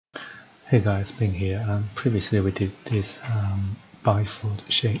Hey guys, Bing here. Previously we did this bifold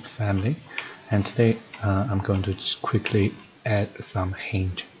shape family, and today I'm going to just quickly add some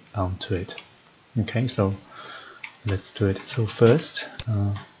hinge onto it. Okay, so let's do it. So first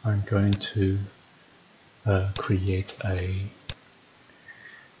I'm going to create a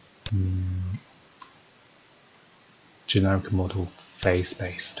generic model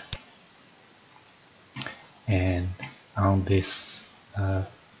face-based, and on this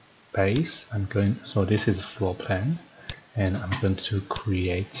base so this is the floor plan, and I'm going to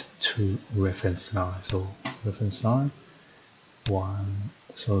create two reference lines. So reference line one,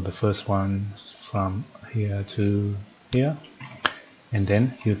 so the first one from here to here, and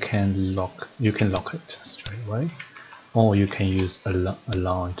then you can lock it straight away, or you can use a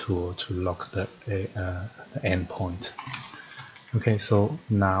line tool to lock the endpoint. Okay, so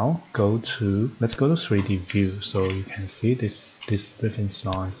now let's go to 3D view, so you can see this reference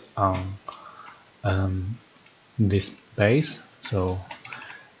lines on this base. So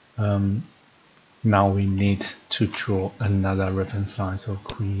now we need to draw another reference line. So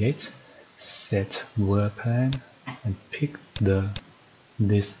create set work plan and pick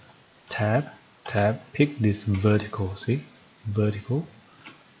this tab, pick this vertical, see, vertical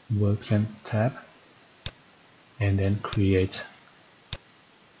work plan tab, and then create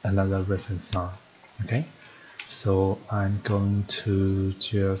another reference line. Okay, so I'm going to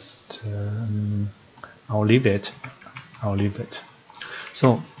just I'll leave it.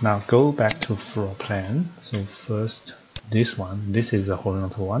 So now go back to floor plan. So first this is a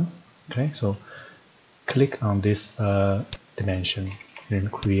horizontal one. Okay, so click on this dimension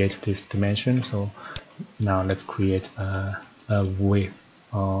and create this dimension. So now let's create a width,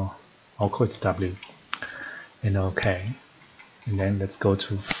 I'll call it W, and OK. And then let's go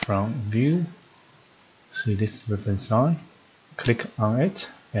to front view. See this reference line, click on it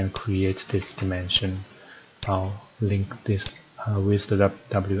and create this dimension. I'll link this with the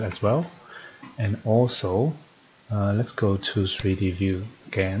W as well. And also let's go to 3D view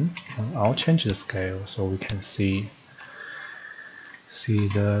again. I'll change the scale so we can see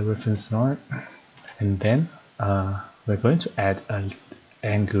the reference line. And then we're going to add an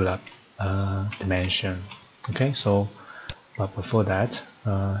angular dimension. Okay, so but before that,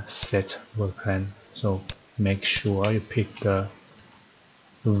 set work plan. So make sure you pick the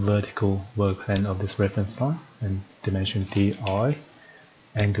vertical work plan of this reference line and dimension DI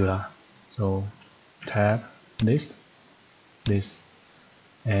angular. So tab this,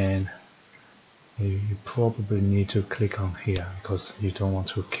 and you probably need to click on here because you don't want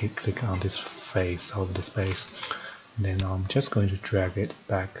to click on this face of this base. And then I'm just going to drag it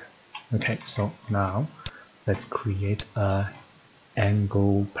back. Okay, so now let's create a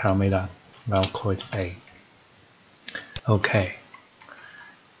angle parameter. I'll call it A. Okay.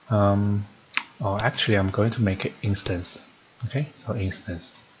 Actually, I'm going to make it instance. Okay, so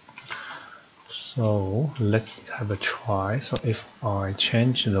instance. So let's have a try. So if I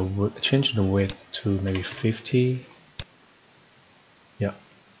change the width to maybe 50, yeah,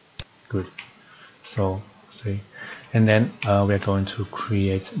 good. So see, and then we're going to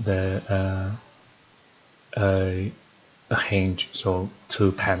create the a hinge, so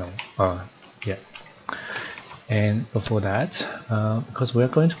two panel, yeah. And before that, because we're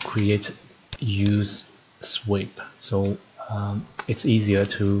going to use sweep, so it's easier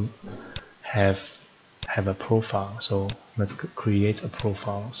to have a profile. So let's create a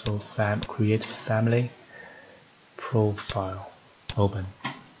profile. So create family profile, open.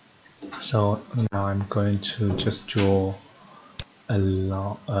 So now I'm going to just draw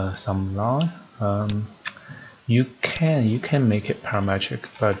some line. You can make it parametric,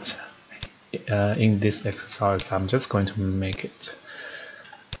 but in this exercise I'm just going to make it,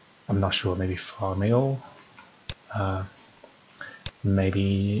 I'm not sure, maybe 4 mil,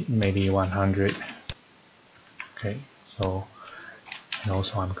 maybe 100. Okay, so and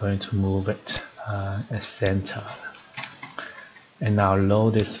also I'm going to move it as center, and now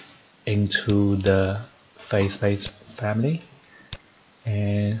load this into the face-based family,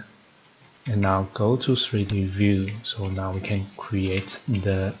 and now go to 3D view. So now we can create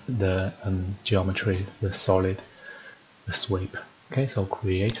the geometry, the solid, the sweep. Okay, so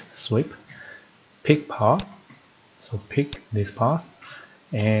create sweep, pick path, so pick this path,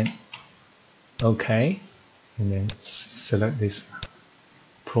 and OK, and then select this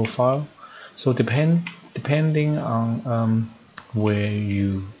profile. So depending on where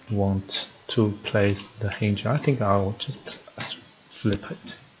you want to place the hinge, I think I'll just flip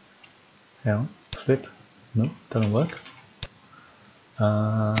it. Yeah, flip, no, doesn't work.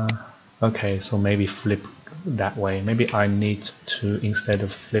 Okay, so maybe flip that way. Maybe I need to, instead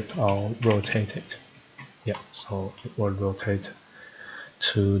of flip, I'll rotate it. Yeah, so it will rotate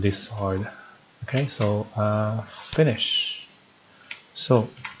to this side. Okay, so finish. So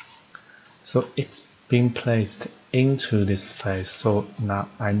it's being placed into this face. So now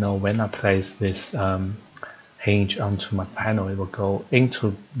I know when I place this hinge onto my panel, it will go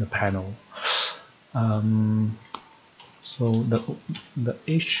into the panel. So the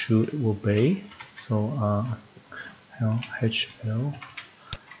issue will be, so HL,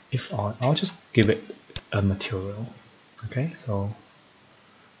 if I'll just give it a material. Okay, so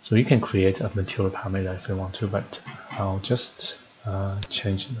you can create a material parameter if you want to, but I'll just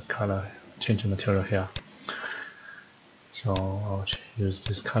change the color, change the material here. So I'll use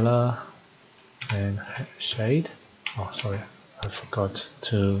this color and shade. Oh, sorry, I forgot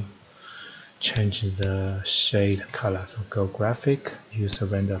to change the shade color. So go graphic, use a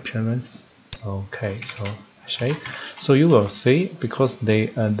render appearance. So, okay, so shade. So you will see, because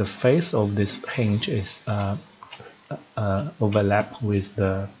the face of this hinge is overlap with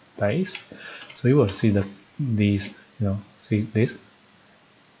the base, so you will see that these, see this.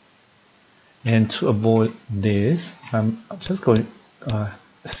 And to avoid this, I'm just going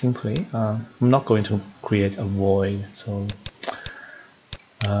simply, I'm not going to create a void. So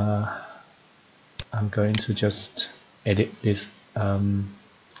I'm going to just edit this.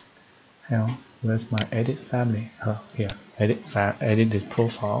 Where's my edit family? Here, edit this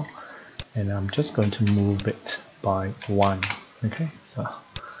profile, and I'm just going to move it by 1. Okay, so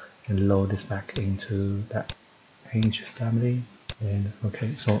and load this back into that hinge family. And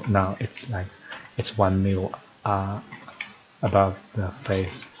okay, so now it's like it's 1 mil above the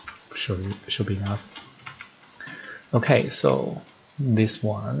face. Should be enough. Okay, so this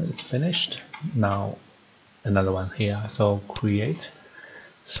one is finished. Now another one here. So create,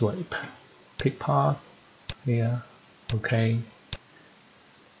 swipe, pick path here. Okay,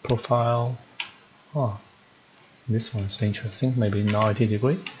 profile. Oh, this one's interesting. Maybe 90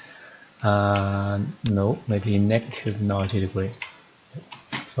 degree. No, maybe negative 90 degree.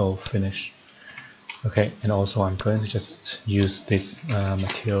 So finish. Okay, and also I'm going to just use this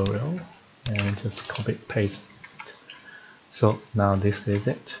material and just copy paste it. So now this is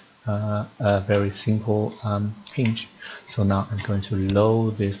it, a very simple hinge. So now I'm going to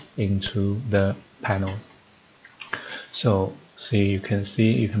load this into the panel. So you can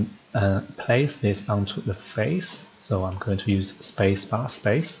place this onto the face. So I'm going to use space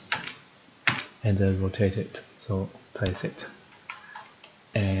and then rotate it. So place it,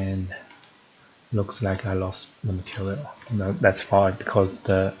 and looks like I lost the material. No, that's fine, because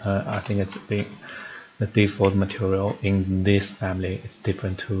I think it's the default material in this family is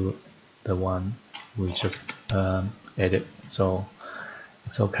different to the one we just edit. So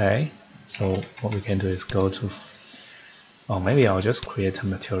it's okay. So what we can do is go to, or maybe I'll just create a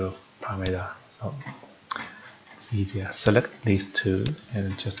material parameter. So it's easier. Select these two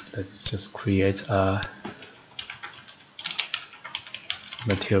and let's just create a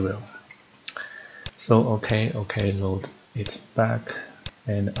material. So okay, load it back,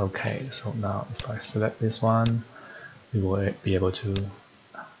 and okay. So now if I select this one, we will be able to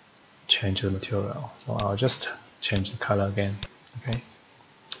change the material. So I'll just change the color again. Okay,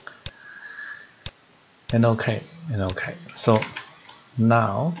 and okay. So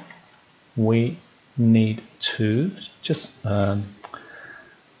now we need to just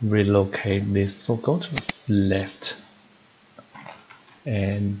relocate this. So go to left,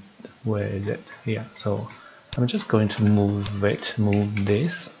 and where is it? Here. So I'm just going to move this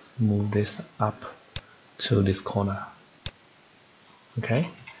up to this corner. Okay,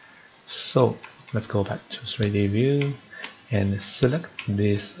 so let's go back to 3D view and select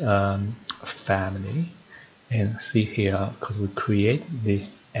this family, and see here, because we create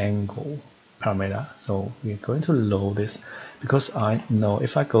this angle parameter. So we're going to load this, because I know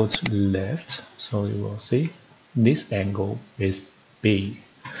if I go to left, so you will see this angle is B.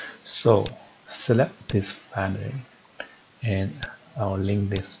 So select this family, and I'll link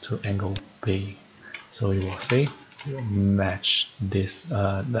this to angle B. So you will see it will match this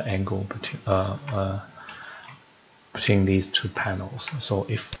the angle between these two panels. So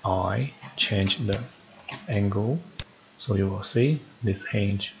if I change the angle, so you will see this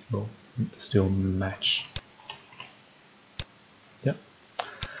hinge will still match. Yep.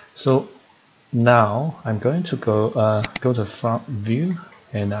 So now I'm going to go to front view,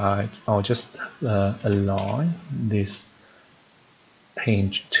 and I'll just align this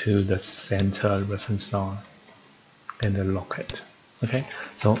hinge to the center reference line and then lock it. Okay,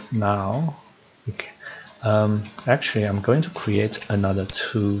 so now Actually, I'm going to create another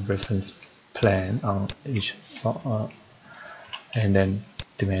 2 reference plane on each side and then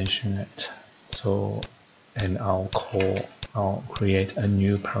dimension it. So, and I'll create a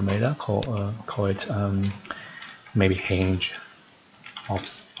new parameter, call it maybe hinge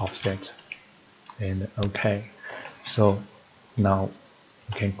offset, and okay. So now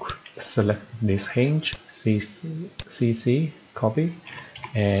you can select this hinge, CC, copy,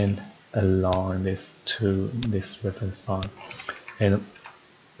 and align this to this reference line. And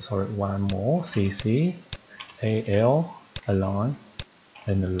sorry, one more, CC, AL, align,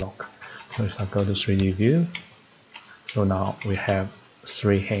 and lock. So if I go to 3D view, so now we have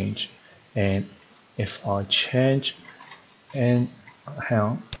 3 hinge, and if I change and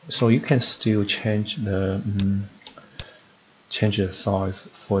how, so you can still change the size.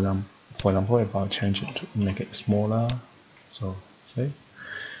 For example, if I change it to make it smaller, so see,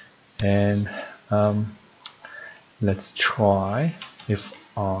 and let's try if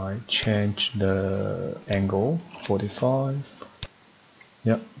I change the angle 45.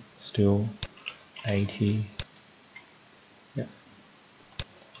 Yep, still 80. Yep,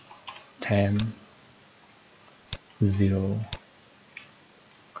 10, 0.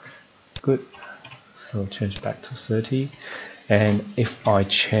 Good. So change back to 30. And if I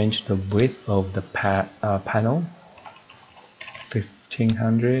change the width of the panel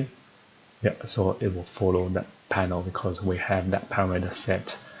 1500, yeah, so it will follow that panel because we have that parameter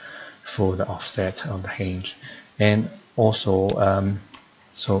set for the offset of the hinge. And also,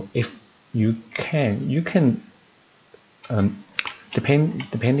 so if you can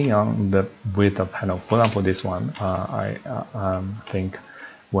depending on the width of panel. For example, this one, I think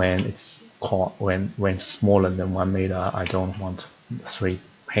when it's smaller than 1 meter, I don't want 3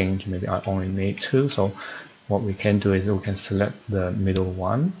 hinge. Maybe I only need 2. So what we can do is we can select the middle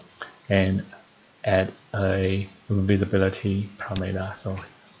one and add a visibility parameter. So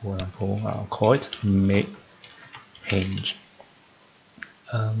for example, I'll call it mid hinge.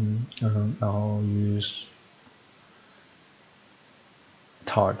 I'll use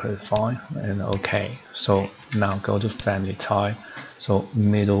type is fine, and okay. So now go to family type. So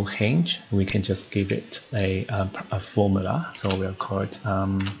middle hinge, we can just give it a formula. So we'll call it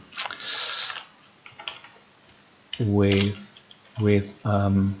with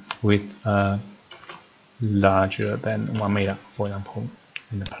larger than 1 meter, for example,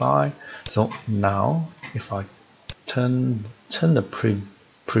 and apply. So now if I turn the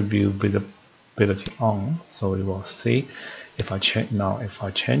preview visibility on, so we will see if I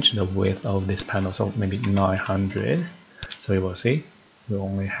change the width of this panel, so maybe 900, so you will see we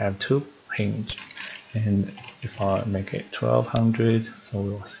only have 2 hinge, and if I make it 1200, so we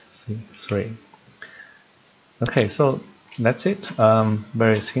will see 3. Okay, so that's it.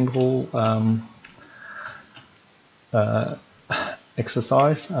 Very simple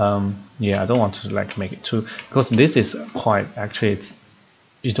exercise. Yeah, I don't want to like make it too, because this is quite, actually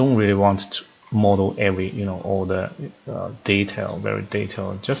you don't really want to model every, all the detail, very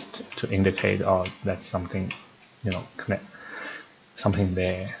detailed, just to indicate, oh, that's something, connect something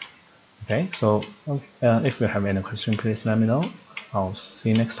there. Okay, so if you have any question, please let me know. I'll see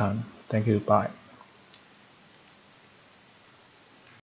you next time. Thank you. Bye.